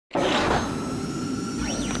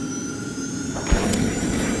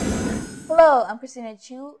Hello, I'm Christina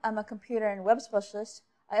Chu. I'm a computer and web specialist.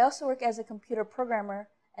 I also work as a computer programmer,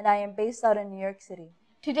 and I am based out in New York City.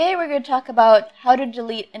 Today we're going to talk about how to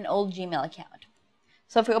delete an old Gmail account.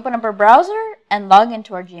 So if we open up our browser and log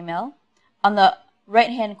into our Gmail, on the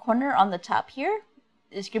right-hand corner on the top here,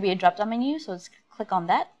 there's going to be a drop-down menu, so let's click on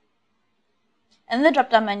that. And in the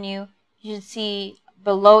drop-down menu, you should see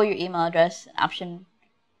below your email address an option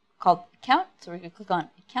called Account. So we're going to click on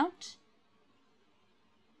Account.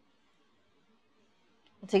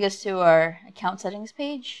 It'll take us to our account settings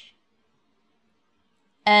page.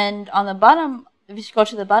 And on the bottom, if you scroll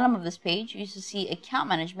to the bottom of this page, you should see Account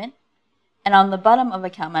Management. And on the bottom of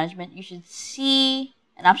Account Management, you should see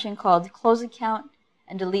an option called Close Account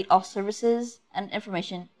and Delete All Services and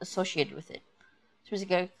Information associated with it. So we're just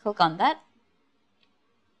going to click on that.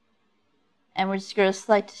 And we're just going to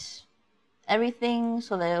select everything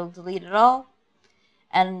so that it'll delete it all.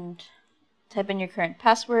 And type in your current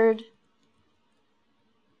password.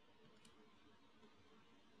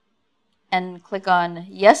 And click on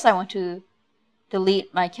yes, I want to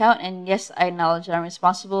delete my account, and yes, I acknowledge that I'm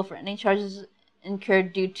responsible for any charges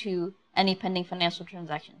incurred due to any pending financial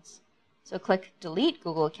transactions. So click delete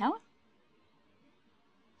Google account,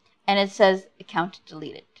 and it says account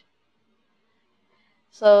deleted.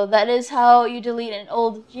 So that is how you delete an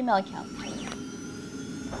old Gmail account.